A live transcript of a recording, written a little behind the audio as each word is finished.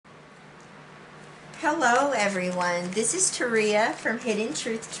Hello everyone, this is Taria from Hidden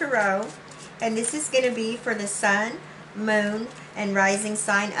Truth Tarot, and this is going to be for the Sun, Moon, and Rising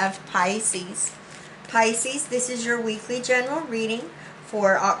sign of Pisces. Pisces, this is your weekly general reading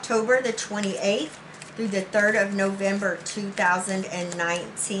for October the 28th through the 3rd of November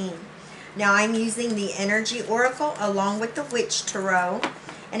 2019. Now I'm using the Energy Oracle along with the Witch Tarot,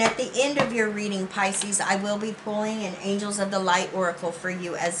 and at the end of your reading, Pisces, I will be pulling an Angels of the Light Oracle for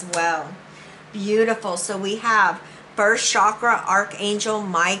you as well. Beautiful. So we have first chakra, Archangel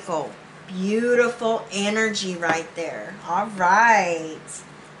Michael. Beautiful energy right there. All right.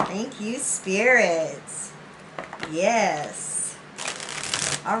 Thank you, spirits. Yes.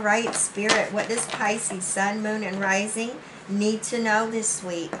 All right, spirit. What does Pisces, Sun, Moon, and Rising need to know this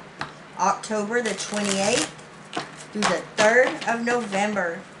week? October the 28th through the 3rd of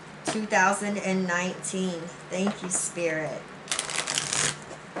November 2019. Thank you, spirit.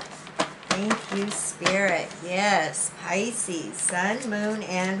 Thank you, spirit. Yes, Pisces, Sun, Moon,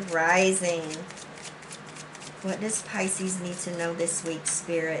 and Rising. What does Pisces need to know this week,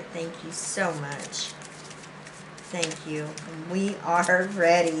 spirit? Thank you so much. Thank you. We are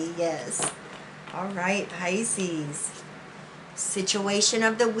ready. Yes. All right, Pisces. Situation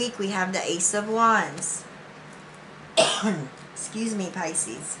of the week, we have the Ace of Wands. Excuse me,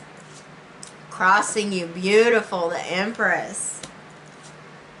 Pisces. Crossing you. Beautiful. The Empress.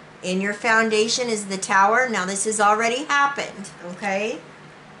 In your foundation is the Tower. Now this has already happened, okay?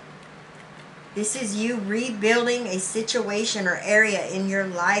 This is you rebuilding a situation or area in your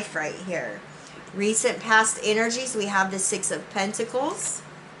life right here. Recent past energies, we have the Six of Pentacles.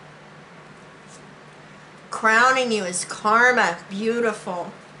 Crowning you is Karma.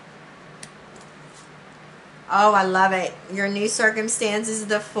 Beautiful. Oh, I love it. Your new circumstances,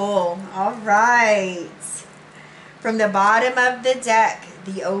 the Fool. All right. From the bottom of the deck,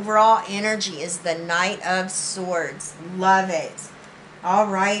 the overall energy is the Knight of Swords. Love it. All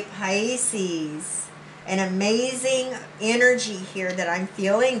right, Pisces. An amazing energy here that I'm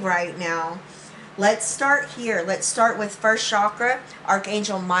feeling right now. Let's start here. Let's start with first chakra,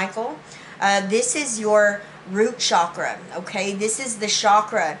 Archangel Michael. This is your root chakra, okay? This is the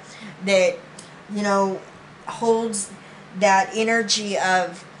chakra that, you know, holds that energy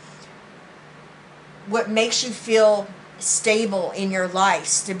of what makes you feel stable in your life,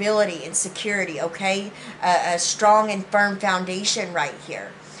 stability and security, okay? A strong and firm foundation right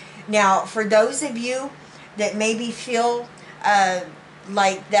here. Now, for those of you that maybe feel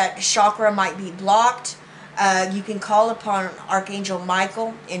like that chakra might be blocked, you can call upon Archangel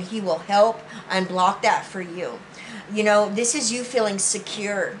Michael and he will help unblock that for you. You know, this is you feeling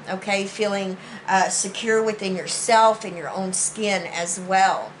secure, okay? Feeling secure within yourself and your own skin as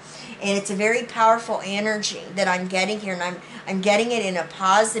well. And it's a very powerful energy that I'm getting here, and I'm getting it in a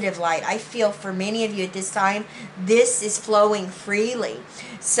positive light. I feel for many of you at this time, this is flowing freely.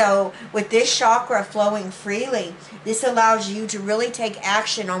 So with this chakra flowing freely, this allows you to really take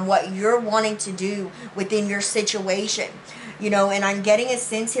action on what you're wanting to do within your situation. You know, and I'm getting a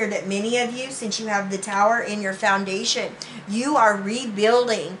sense here that many of you, since you have the Tower in your foundation, you are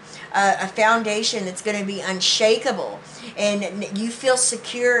rebuilding a foundation that's going to be unshakable. And you feel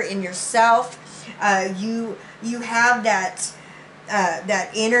secure in yourself. You have that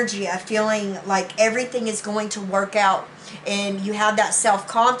energy of feeling like everything is going to work out. And you have that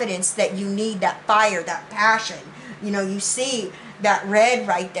self-confidence that you need, that fire, that passion. You know, you see that red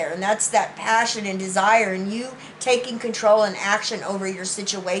right there, and that's that passion and desire, and you taking control and action over your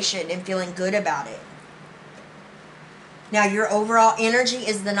situation and feeling good about it. Now your overall energy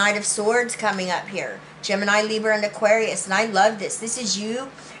is the Knight of Swords coming up here. Gemini, Libra, and Aquarius, and I love this. This is you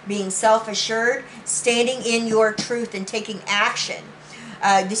being self-assured, standing in your truth and taking action.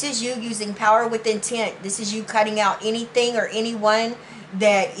 This is you using power with intent. This is you cutting out anything or anyone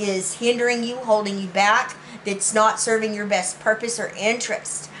that is hindering you, holding you back, that's not serving your best purpose or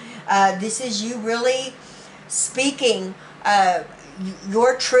interest. This is you really speaking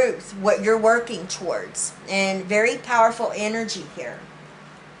your truth, what you're working towards, and very powerful energy here.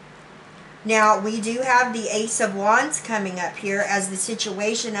 Now we do have the Ace of Wands coming up here as the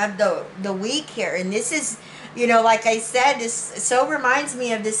situation of the week here, and this is, you know, like I said, this so reminds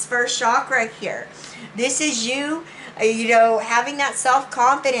me of this first chakra here. This is you, you know, having that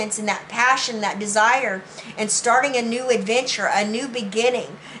self-confidence and that passion, that desire, and starting a new adventure, a new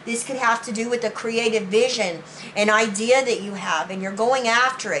beginning. This could have to do with a creative vision, an idea that you have, and you're going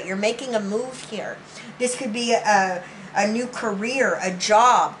after it. You're making a move here. This could be a new career, a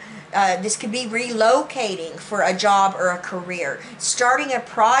job. This could be relocating for a job or a career, starting a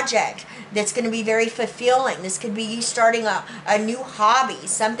project that's going to be very fulfilling. This could be you starting a new hobby,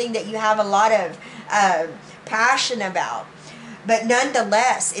 something that you have a lot of passion about. But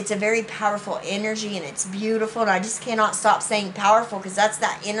nonetheless, it's a very powerful energy, and it's beautiful. And I just cannot stop saying powerful, because that's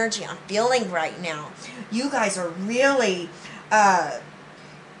that energy I'm feeling right now. You guys are really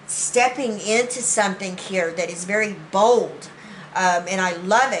stepping into something here that is very bold. And I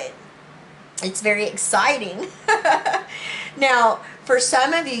love it. It's very exciting. Now, for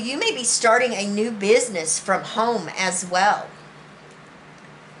some of you, you may be starting a new business from home as well.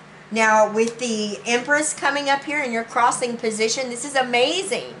 Now, with the Empress coming up here in your crossing position, this is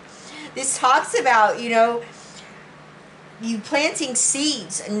amazing. This talks about, you planting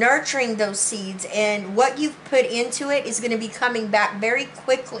seeds, nurturing those seeds, and what you've put into it is going to be coming back very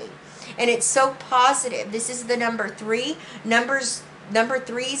quickly. And it's so positive. This is the number 3. Number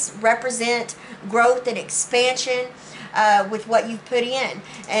 3s represent growth and expansion with what you've put in.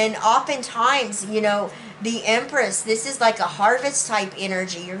 And oftentimes, the Empress, this is like a harvest type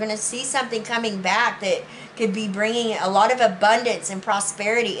energy. You're going to see something coming back that could be bringing a lot of abundance and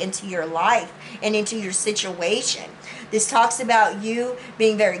prosperity into your life and into your situation. This talks about you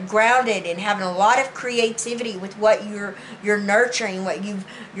being very grounded and having a lot of creativity with what you're nurturing, what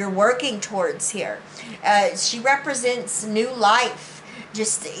you're working towards here. She represents new life,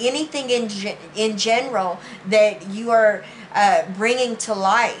 just anything in general that you are bringing to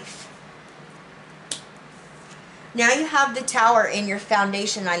life. Now you have the Tower in your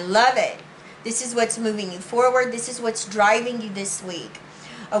foundation. I love it. This is what's moving you forward. This is what's driving you this week.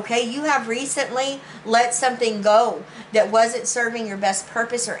 Okay, you have recently let something go that wasn't serving your best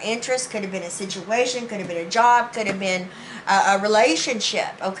purpose or interest. Could have been a situation, could have been a job, could have been a relationship,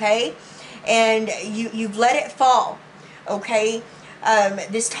 okay? And you've let it fall, okay?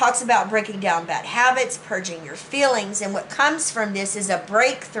 This talks about breaking down bad habits, purging your feelings, and what comes from this is a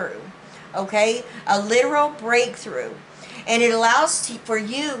breakthrough, okay? A literal breakthrough. And it allows for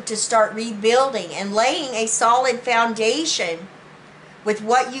you to start rebuilding and laying a solid foundation with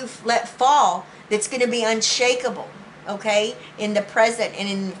what you've let fall that's going to be unshakable, okay, in the present and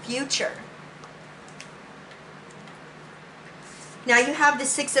in the future. Now you have the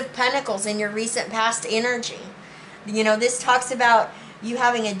 6 of Pentacles in your recent past energy. This talks about you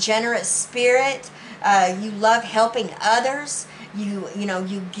having a generous spirit. You love helping others. You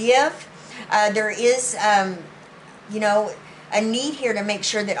give. There is, a need here to make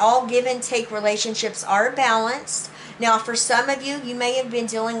sure that all give and take relationships are balanced. Now, for some of you, you may have been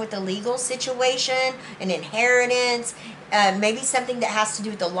dealing with a legal situation, an inheritance, maybe something that has to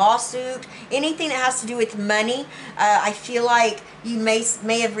do with a lawsuit, anything that has to do with money. I feel like you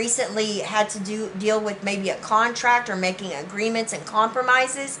may have recently had to deal with maybe a contract or making agreements and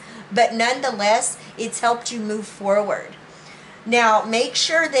compromises, but nonetheless, it's helped you move forward. Now, make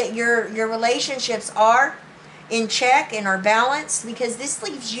sure that your relationships are in check and are balanced, because this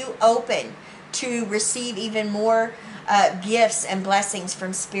leaves you open to receive even more gifts and blessings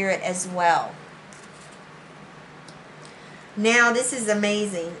from Spirit as well. Now, this is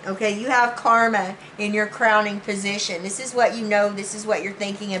amazing. Okay, you have Karma in your crowning position. This is what you know. This is what you're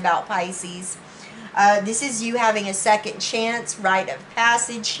thinking about, Pisces. This is you having a second chance, rite of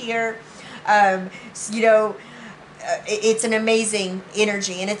passage here. It's an amazing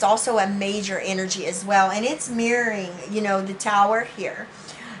energy, and it's also a major energy as well. And it's mirroring, the Tower here.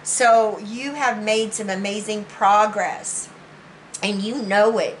 So you have made some amazing progress, and you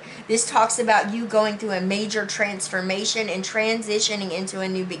know it. This talks about you going through a major transformation and transitioning into a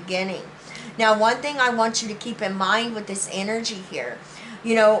new beginning. Now, one thing I want you to keep in mind with this energy here,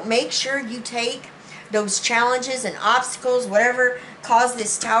 make sure you take those challenges and obstacles, whatever caused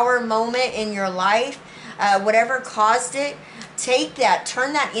this Tower moment in your life, whatever caused it, take that,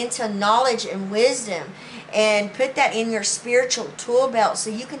 turn that into knowledge and wisdom, and put that in your spiritual tool belt so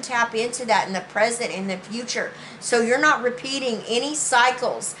you can tap into that in the present and the future, so you're not repeating any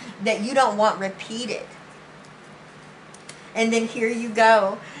cycles that you don't want repeated. And then here you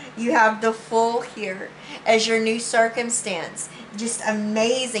go. You have the Fool here as your new circumstance. Just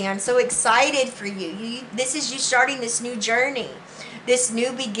amazing. I'm so excited for you. This is you starting this new journey, this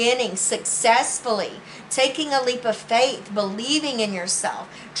new beginning successfully, taking a leap of faith, believing in yourself,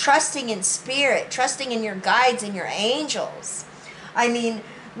 trusting in Spirit, trusting in your guides and your angels. I mean,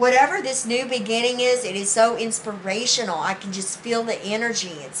 whatever this new beginning is, it is so inspirational. I can just feel the energy.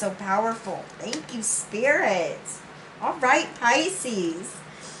 It's so powerful. Thank you, Spirit. All right, Pisces.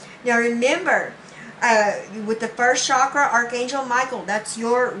 Now remember, with the first chakra, Archangel Michael, that's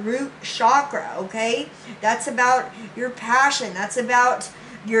your root chakra, okay? That's about your passion. That's about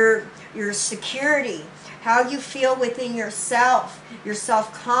your security, how you feel within yourself, your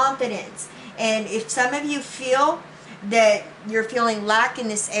self-confidence. And if some of you feel that you're feeling lack in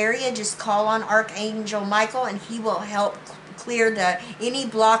this area, just call on Archangel Michael and he will help clear any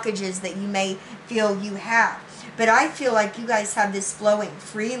blockages that you may feel you have. But I feel like you guys have this flowing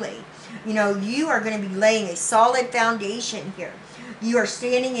freely. You know, you are going to be laying a solid foundation here. You are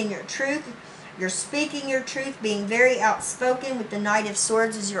standing in your truth. You're speaking your truth, being very outspoken with the Knight of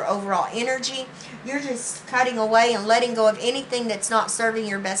Swords as your overall energy. You're just cutting away and letting go of anything that's not serving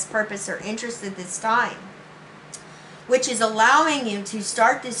your best purpose or interest at this time, which is allowing you to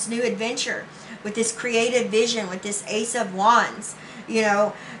start this new adventure with this creative vision, with this Ace of Wands. You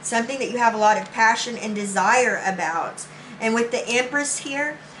know, something that you have a lot of passion and desire about. And with the Empress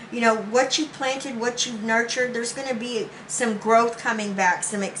here, you know, what you planted, what you've nurtured, there's going to be some growth coming back,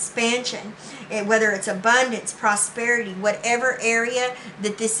 some expansion. And whether it's abundance, prosperity, whatever area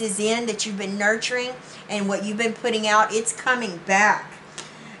that this is in, that you've been nurturing and what you've been putting out, it's coming back.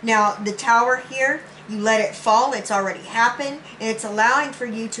 Now, the Tower here, you let it fall. It's already happened. And it's allowing for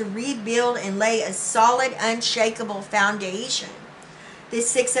you to rebuild and lay a solid, unshakable foundation. This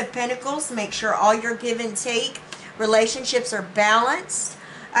Six of Pentacles, make sure all your give and take relationships are balanced.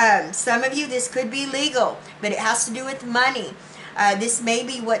 Some of you, this could be legal, but it has to do with money. This may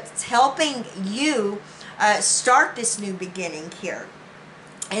be what's helping you start this new beginning here.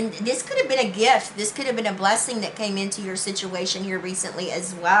 And this could have been a gift. This could have been a blessing that came into your situation here recently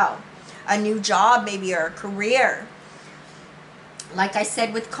as well. A new job maybe, or a career. Like I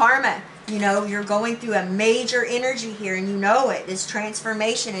said with karma, you know, you're going through a major energy here and you know it. This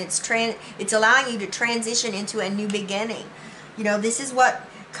transformation, it's allowing you to transition into a new beginning. You know, this is what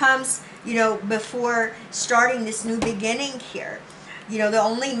comes, you know, before starting this new beginning here. You know, the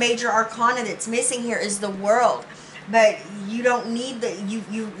only major arcana that's missing here is the World. But you don't need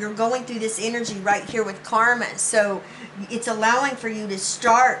you're going through this energy right here with karma. So it's allowing for you to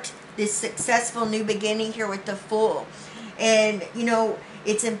start this successful new beginning here with the Fool. And, you know,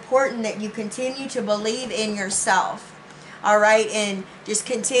 it's important that you continue to believe in yourself. All right? And just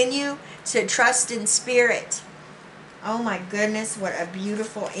continue to trust in Spirit. Oh my goodness, what a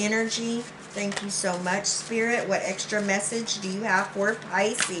beautiful energy. Thank you so much, Spirit. What extra message do you have for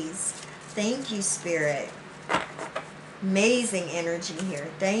Pisces? Thank you, Spirit. Amazing energy here.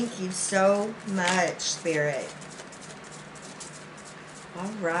 Thank you so much, Spirit.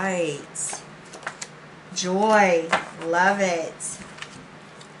 All right. Joy. Love it.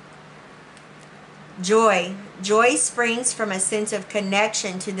 Joy. Joy springs from a sense of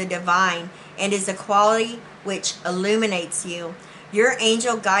connection to the divine and is a quality which illuminates you. Your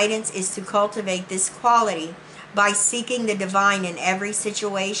angel guidance is to cultivate this quality by seeking the divine in every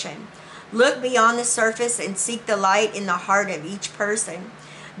situation. Look beyond the surface and seek the light in the heart of each person.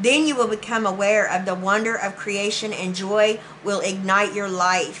 Then you will become aware of the wonder of creation, and joy will ignite your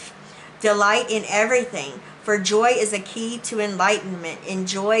life. Delight in everything, for joy is a key to enlightenment.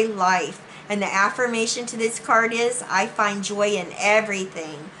 Enjoy life. And the affirmation to this card is, I find joy in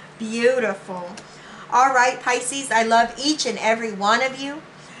everything. Beautiful. All right, Pisces, I love each and every one of you.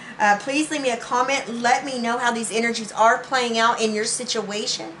 Please leave me a comment. Let me know how these energies are playing out in your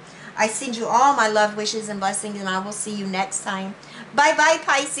situation. I send you all my love, wishes, and blessings, and I will see you next time. Bye-bye,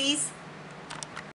 Pisces.